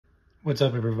What's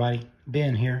up, everybody?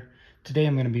 Ben here. Today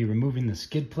I'm going to be removing the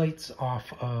skid plates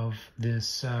off of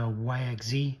this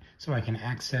YXZ so I can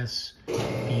access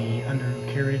the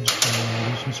undercarriage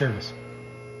and do some service.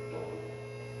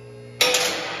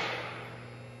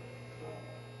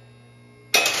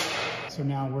 So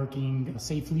now working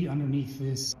safely underneath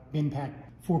this bin pack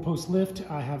 4-post lift,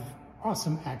 I have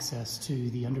awesome access to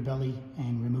the underbelly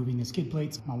and removing the skid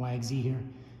plates, my YXZ here.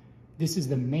 This is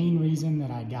the main reason that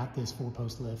I got this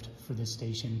 4-post lift for this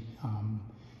station,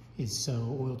 is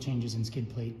so oil changes and skid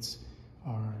plates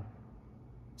are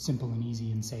simple and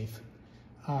easy and safe.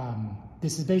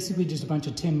 This is basically just a bunch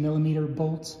of 10mm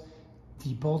bolts.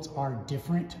 The bolts are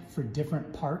different for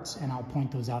different parts, and I'll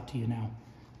point those out to you now.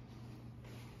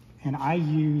 And I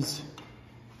use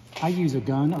a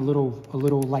gun, a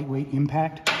little lightweight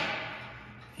impact,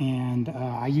 and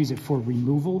I use it for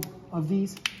removal of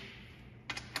these.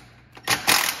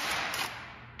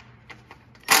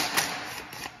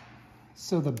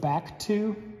 So the back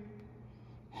two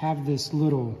have this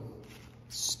little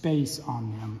space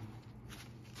on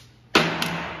them.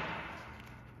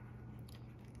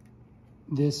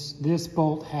 This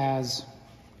bolt has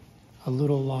a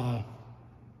little, I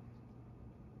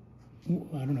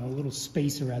don't know, a little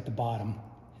spacer at the bottom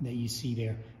that you see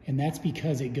there. And that's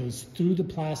because it goes through the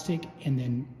plastic and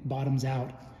then bottoms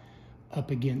out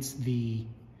up against the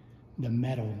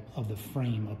metal of the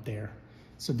frame up there.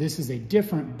 So this is a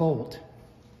different bolt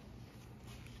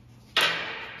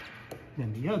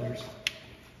than the others.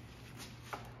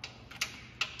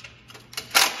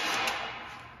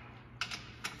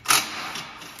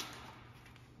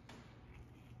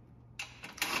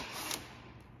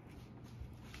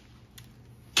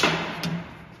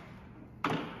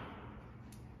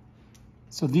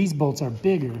 So these bolts are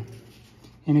bigger,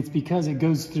 and it's because it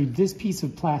goes through this piece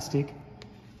of plastic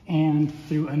and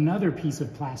through another piece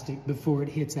of plastic before it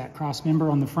hits that cross member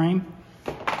on the frame.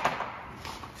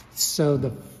 So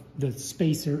the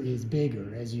spacer is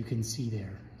bigger, as you can see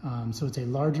there. So it's a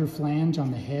larger flange on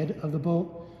the head of the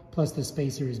bolt, plus the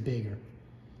spacer is bigger.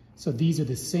 So these are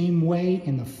the same way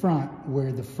in the front,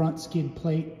 where the front skid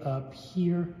plate up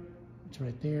here, it's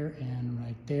right there and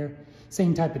right there.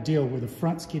 Same type of deal, where the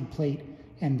front skid plate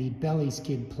and the belly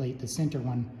skid plate, the center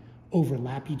one,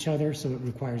 overlap each other, so it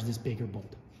requires this bigger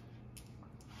bolt.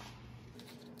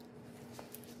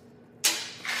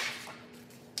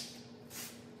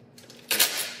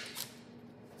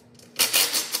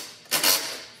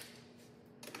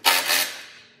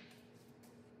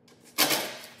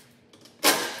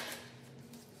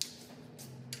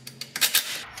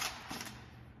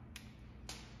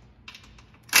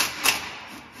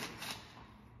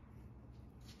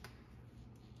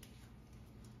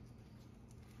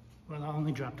 Well, I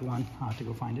only dropped one. I'll have to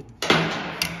go find it.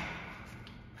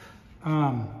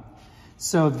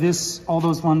 So all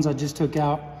those ones I just took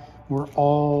out were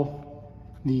all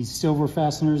these silver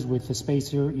fasteners with the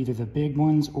spacer, either the big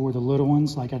ones or the little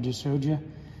ones, like I just showed you.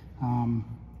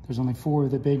 There's only 4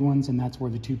 of the big ones, and that's where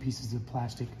the 2 pieces of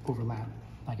plastic overlap,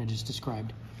 like I just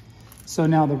described. So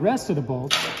now the rest of the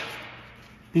bolts,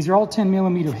 these are all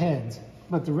 10mm heads,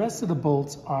 but the rest of the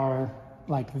bolts are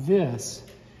like this.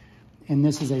 And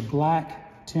this is a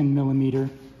black 10mm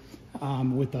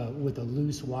with a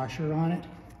loose washer on it.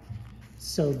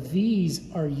 So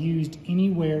these are used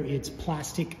anywhere it's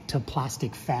plastic to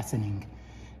plastic fastening.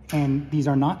 And these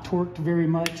are not torqued very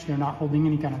much. They're not holding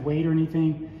any kind of weight or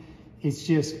anything. It's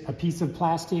just a piece of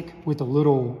plastic with a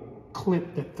little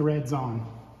clip that threads on.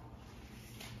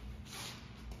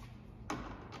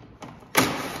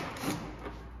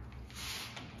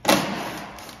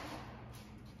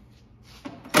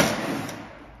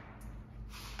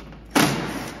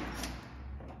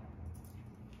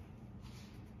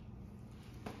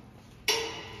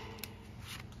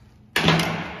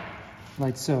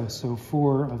 Like so. So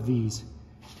 4 of these,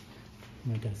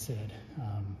 like I said,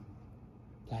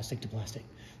 plastic to plastic.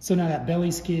 So now that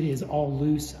belly skid is all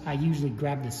loose. I usually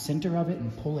grab the center of it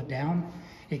and pull it down.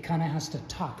 It kind of has to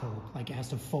taco, like it has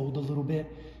to fold a little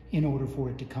bit in order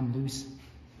for it to come loose.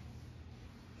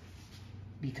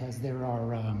 Because there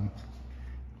are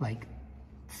like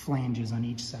flanges on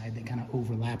each side that kind of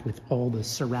overlap with all the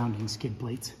surrounding skid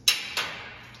plates.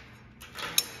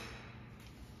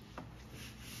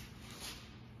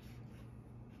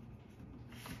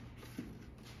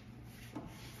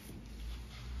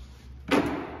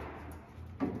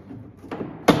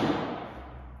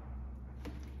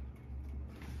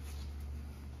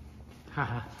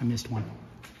 Haha, I missed one.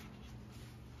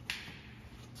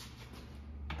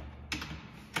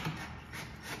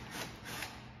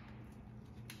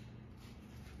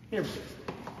 Here we go.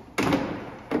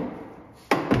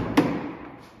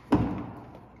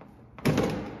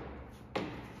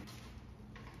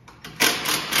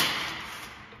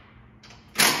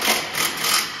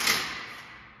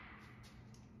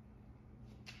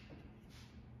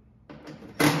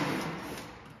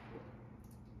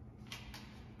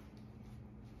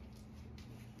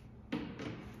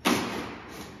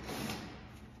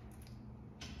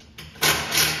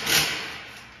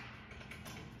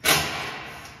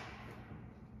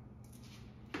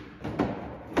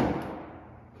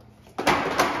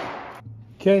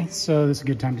 Okay, so this is a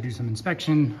good time to do some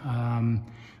inspection.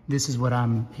 This is what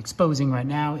I'm exposing right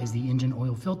now is the engine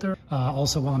oil filter.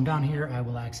 Also, while I'm down here, I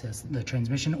will access the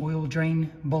transmission oil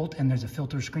drain bolt, and there's a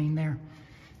filter screen there.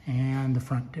 And the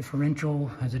front differential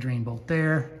has a drain bolt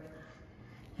there.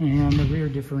 And the rear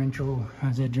differential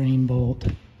has a drain bolt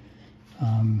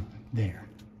there.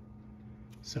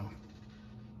 So.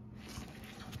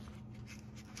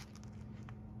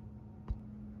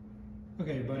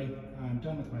 Okay, everybody, I'm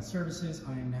done with my services.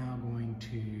 I am now going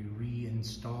to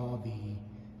reinstall the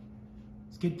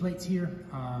skid plates here.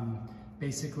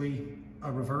 Basically,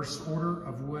 a reverse order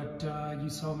of what you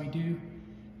saw me do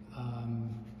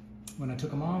when I took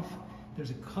them off.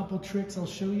 There's a couple tricks I'll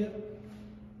show you,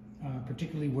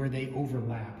 particularly where they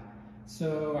overlap.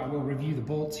 So I will review the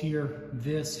bolts here.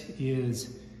 This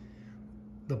is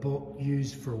the bolt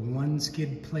used for one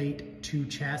skid plate to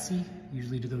chassis,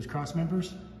 usually to those cross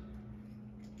members.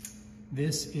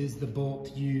 This is the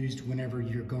bolt used whenever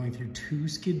you're going through two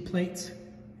skid plates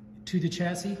to the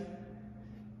chassis.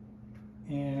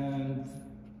 And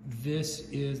this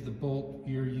is the bolt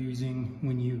you're using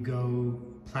when you go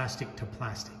plastic to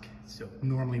plastic. So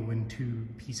normally when two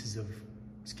pieces of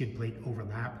skid plate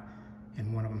overlap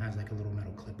and one of them has like a little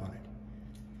metal clip on it.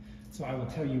 So I will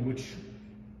tell you which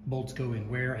bolts go in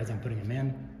where as I'm putting them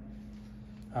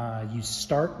in. You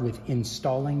start with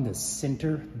installing the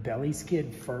center belly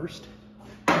skid first.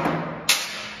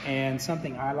 And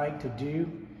something I like to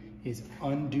do is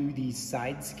undo these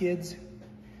side skids.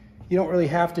 You don't really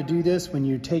have to do this when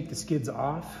you take the skids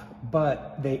off,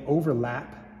 but they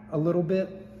overlap a little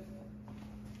bit.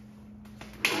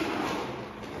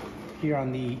 Here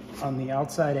on the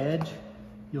outside edge,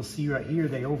 you'll see right here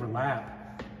they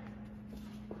overlap.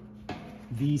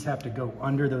 These have to go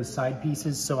under those side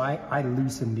pieces, so I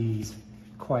loosen these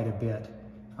quite a bit.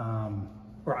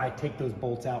 Or I take those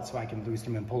bolts out so I can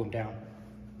loosen them and pull them down.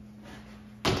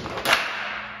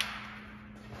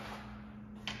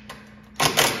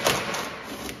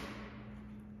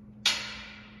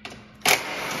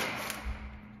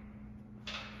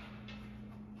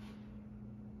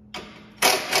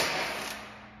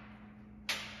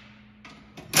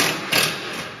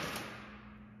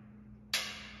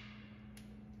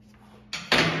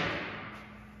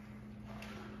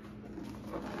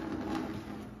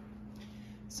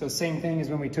 So same thing as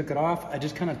when we took it off. I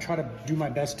just kind of try to do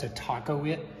my best to taco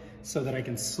it so that I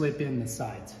can slip in the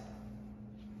sides.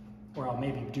 Or I'll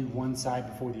maybe do one side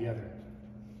before the other.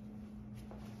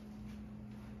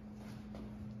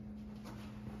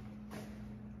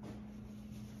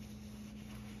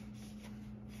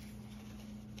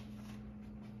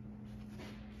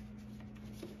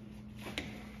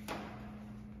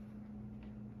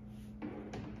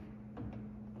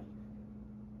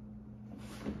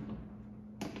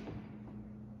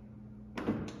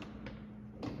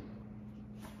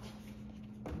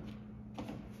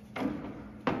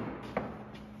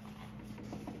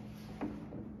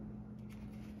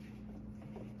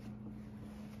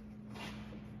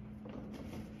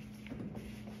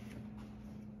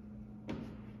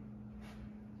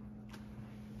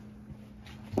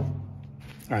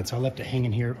 All right, so I left it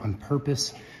hanging here on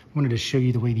purpose. Wanted to show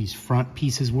you the way these front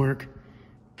pieces work.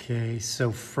 Okay, so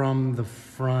from the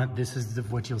front, this is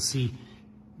what you'll see.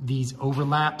 These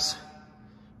overlaps.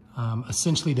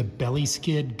 Essentially the belly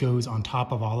skid goes on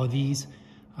top of all of these.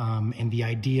 And the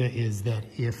idea is that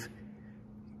if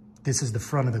this is the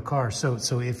front of the car, so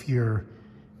if your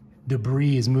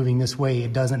debris is moving this way,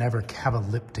 it doesn't ever have a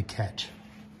lip to catch.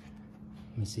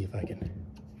 Let me see if I can.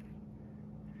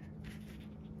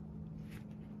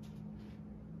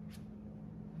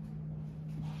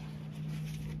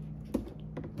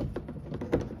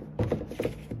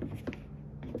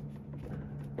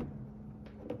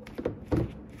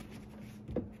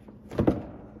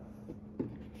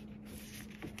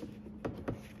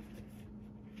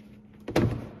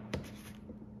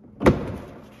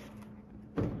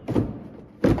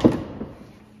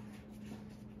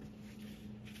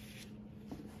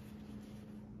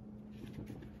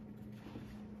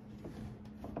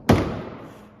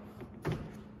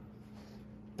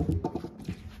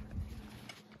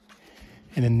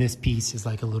 And then this piece is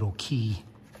like a little key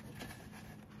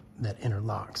that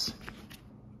interlocks.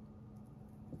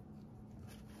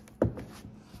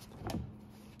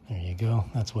 There you go.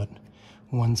 That's what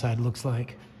one side looks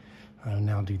like. I'll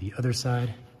now do the other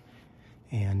side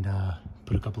and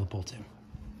put a couple of bolts in.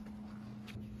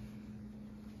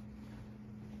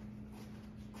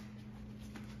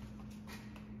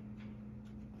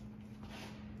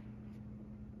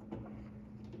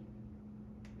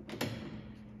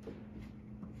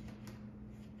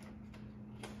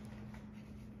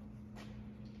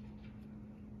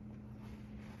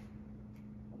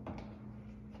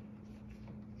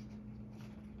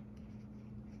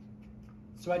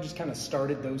 So I just kind of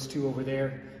started those two over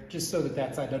there, just so that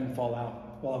that side doesn't fall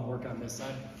out while I'm working on this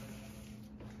side.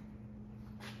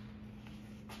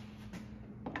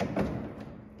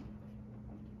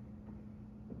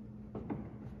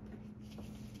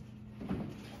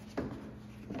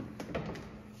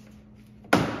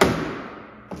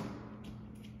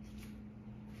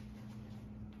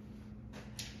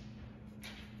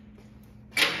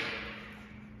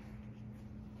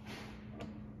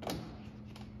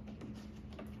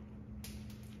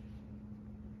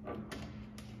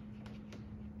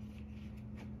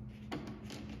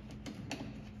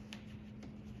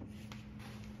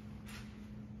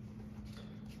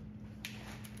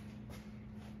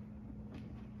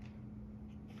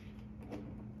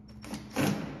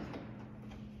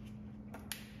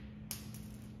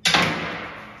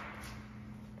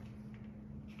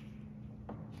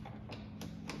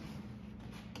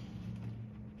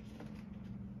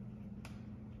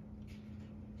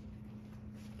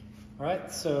 All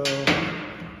right, so,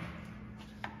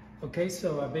 okay,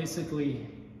 so I basically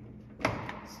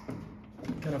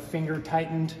kind of finger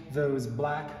tightened those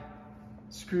black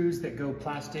screws that go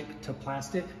plastic to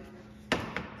plastic.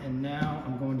 And now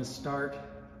I'm going to start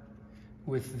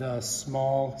with the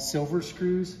small silver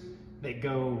screws that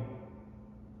go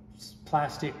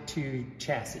plastic to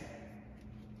chassis.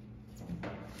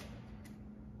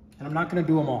 And I'm not going to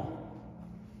do them all.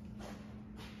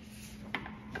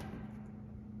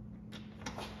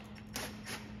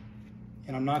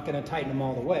 And I'm not going to tighten them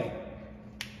all the way.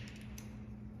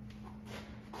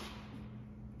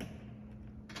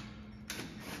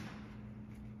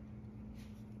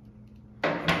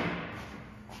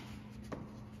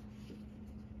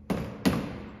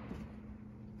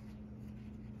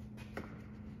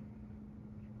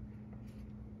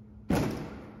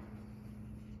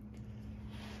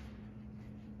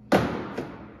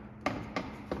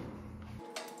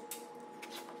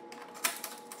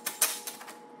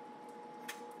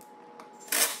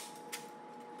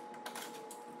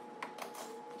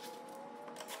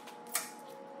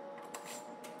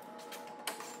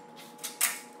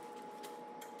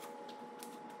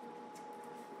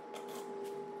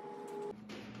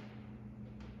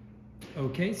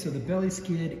 Okay, so the belly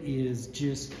skid is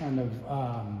just kind of,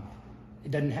 it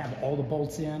doesn't have all the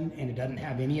bolts in and it doesn't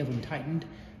have any of them tightened.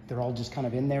 They're all just kind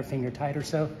of in there, finger tight or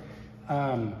so.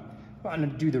 I'm gonna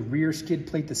do the rear skid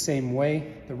plate the same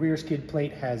way. The rear skid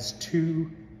plate has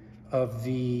two of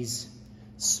these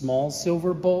small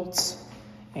silver bolts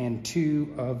and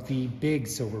two of the big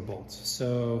silver bolts.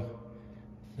 So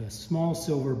the small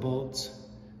silver bolts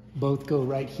both go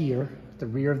right here, at the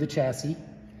rear of the chassis,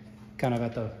 kind of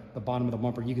at the bottom of the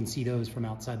bumper. You can see those from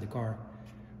outside the car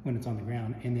when it's on the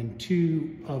ground. And then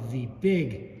two of the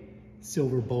big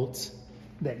silver bolts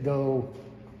that go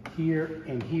here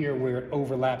and here where it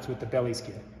overlaps with the belly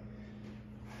skid.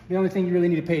 The only thing you really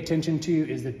need to pay attention to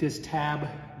is that this tab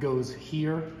goes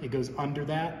here, it goes under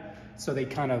that, so they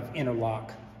kind of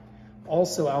interlock.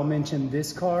 Also, I'll mention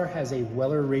this car has a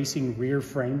Weller Racing rear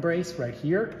frame brace right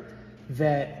here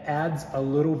that adds a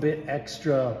little bit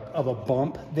extra of a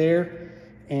bump there.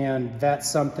 And that's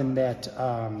something that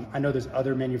I know there's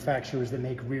other manufacturers that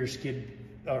make rear skid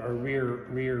or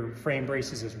rear frame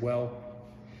braces as well.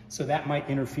 So that might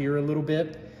interfere a little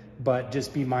bit, but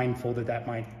just be mindful that that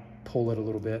might pull it a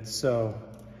little bit. So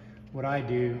what I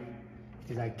do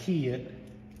is I key it,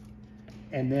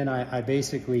 and then I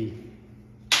basically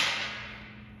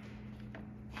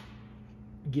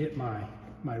get my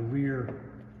rear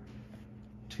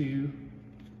two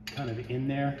kind of in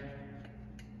there.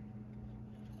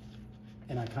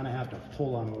 And I kind of have to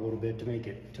pull on it a little bit to make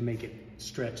it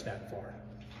stretch that far.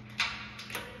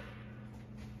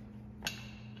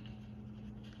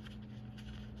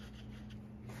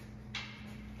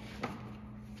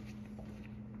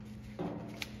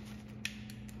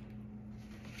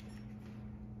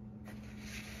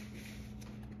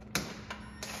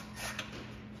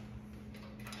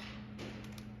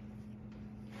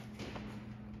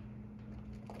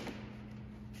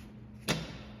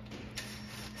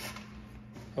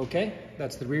 Okay,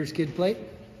 that's the rear skid plate.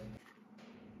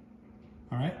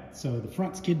 All right, so the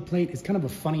front skid plate is kind of a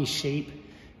funny shape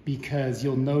because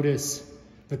you'll notice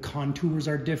the contours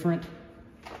are different.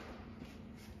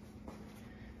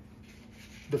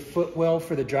 The footwell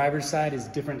for the driver's side is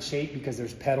different shape because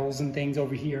there's pedals and things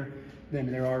over here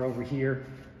than there are over here.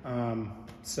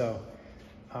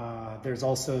 There's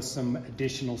also some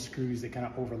additional screws that kind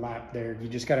of overlap there. You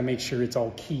just got to make sure it's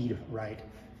all keyed right.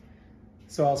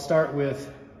 So I'll start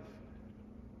with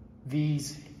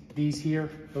these here.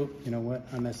 Oh, you know what?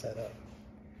 I messed that up.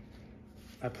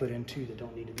 I put in two that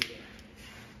don't need to be there.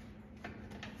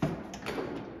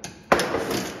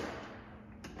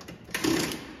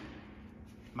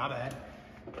 my bad.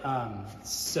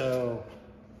 So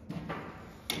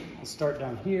I'll start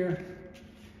down here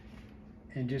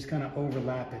and just kind of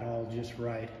overlap it all just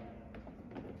right.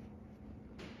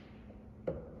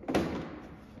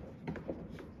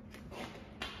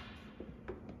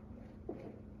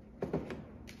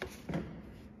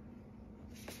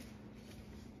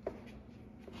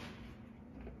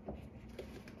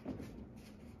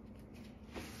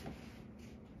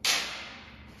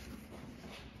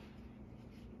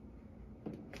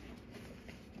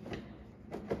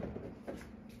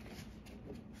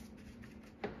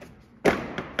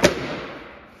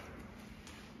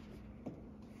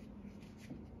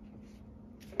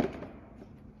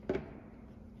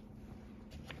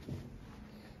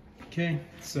 Okay,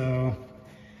 so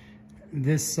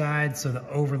this side, so the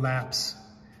overlaps,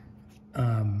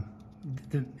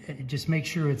 just make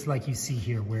sure it's like you see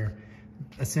here, where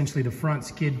essentially the front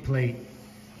skid plate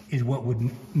is what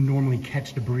would normally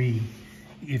catch debris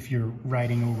if you're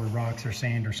riding over rocks or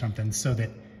sand or something, so that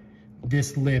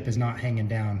this lip is not hanging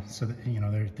down, so that, you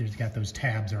know, there's got those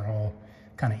tabs are all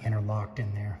kind of interlocked in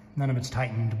there. None of it's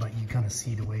tightened, but you kind of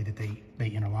see the way that they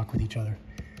interlock with each other.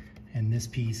 And this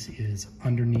piece is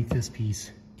underneath this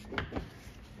piece.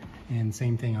 And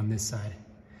same thing on this side.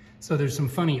 So there's some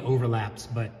funny overlaps,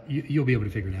 but you'll be able to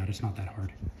figure it out. It's not that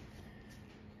hard.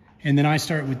 And then I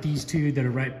start with these two that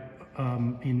are right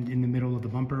in the middle of the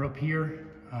bumper up here.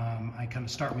 I kind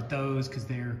of start with those because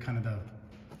they're kind of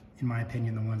in my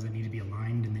opinion, the ones that need to be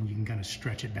aligned, and then you can kind of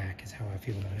stretch it back is how I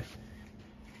feel about it.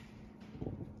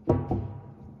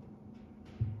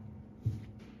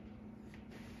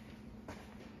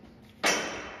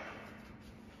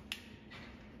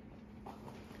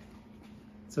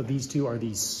 So these two are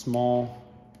these small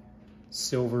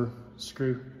silver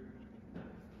screw.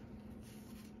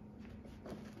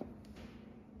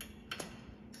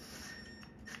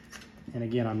 And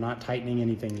again, I'm not tightening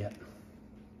anything yet.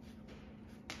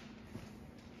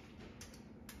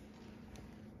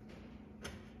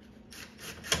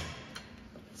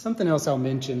 Something else I'll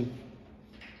mention,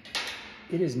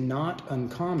 it is not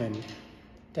uncommon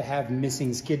to have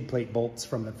missing skid plate bolts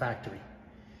from the factory.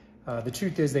 The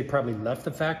truth is they probably left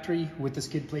the factory with the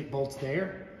skid plate bolts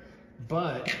there,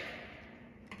 but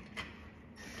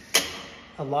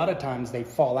a lot of times they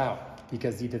fall out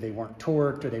because either they weren't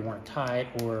torqued or they weren't tight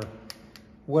or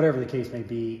whatever the case may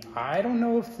be. I don't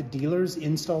know if the dealers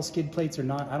install skid plates or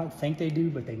not. I don't think they do,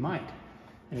 but they might.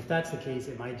 And if that's the case,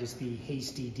 it might just be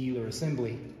hasty dealer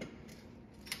assembly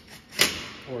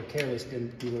or careless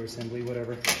dealer assembly,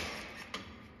 whatever.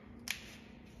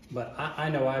 But I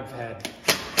know I've had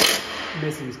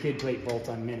missing skid plate bolts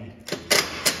on many.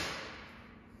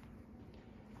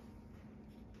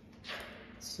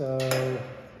 So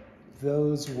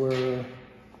those were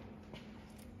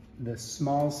the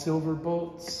small silver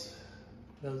bolts.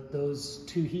 Those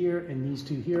two here and these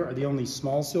two here are the only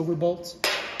small silver bolts.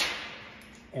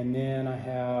 And then I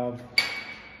have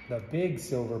the big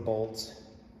silver bolts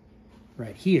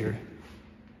right here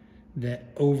that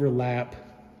overlap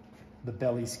the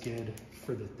belly skid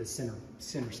for the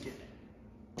center skid.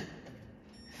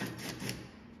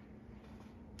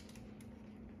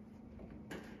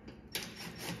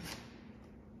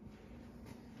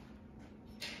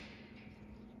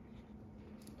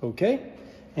 Okay,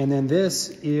 and then this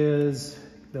is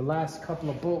the last couple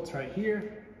of bolts right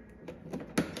here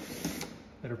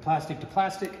that are plastic to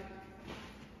plastic.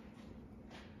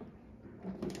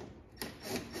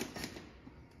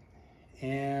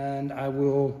 And I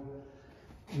will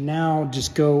now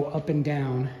just go up and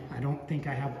down. I don't think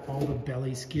I have all the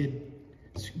belly skid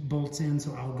bolts in,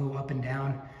 so I'll go up and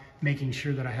down, making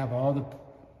sure that I have all the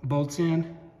bolts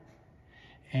in.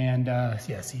 And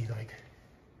yeah, see, like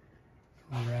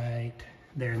right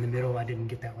there in the middle, I didn't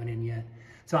get that one in yet.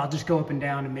 So I'll just go up and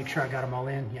down and make sure I got them all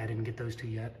in. Yeah, I didn't get those two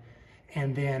yet.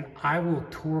 And then I will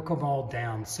torque them all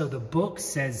down. So the book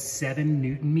says 7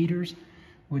 Newton meters,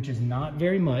 which is not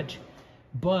very much,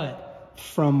 but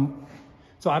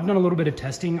so I've done a little bit of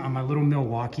testing on my little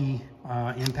Milwaukee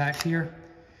impact here.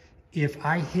 If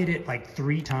I hit it like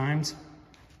 3 times,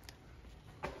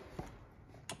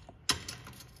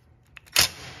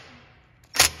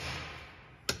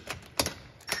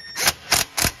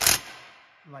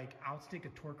 like I'll stick a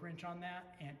torque wrench on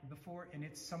that and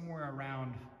it's somewhere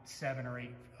around 7 or 8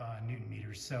 Newton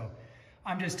meters. So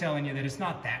I'm just telling you that it's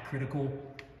not that critical,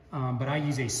 but I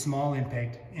use a small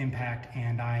impact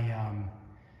and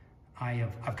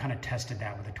I've kind of tested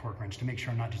that with a torque wrench to make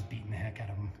sure I'm not just beating the heck out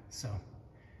of them. So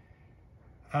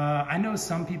I know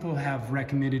some people have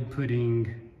recommended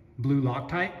putting blue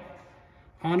Loctite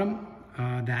on them.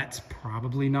 that's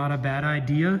probably not a bad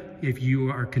idea if you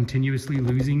are continuously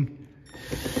losing.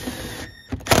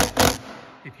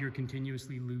 If you're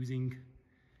continuously losing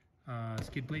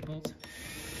skid plate bolts.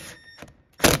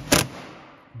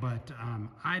 But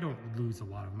I don't lose a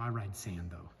lot of them. I ride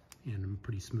sand though, and I'm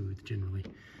pretty smooth generally.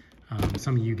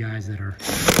 Some of you guys that are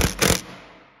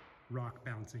rock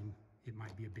bouncing, it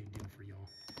might be a big deal for y'all.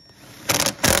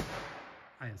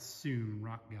 I assume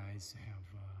rock guys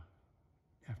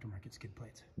have aftermarket skid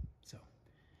plates. So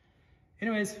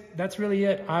anyways, that's really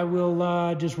it. I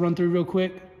will just run through real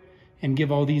quick and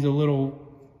give all these a little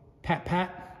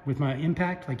pat with my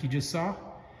impact like you just saw,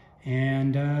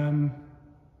 and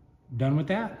done with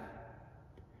that.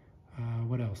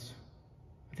 What else?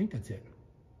 I think that's it.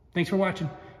 Thanks for watching.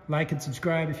 Like and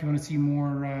subscribe if you want to see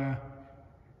more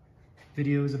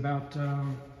videos about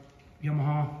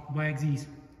Yamaha YXZs.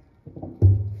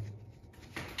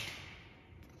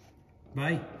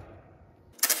 Bye.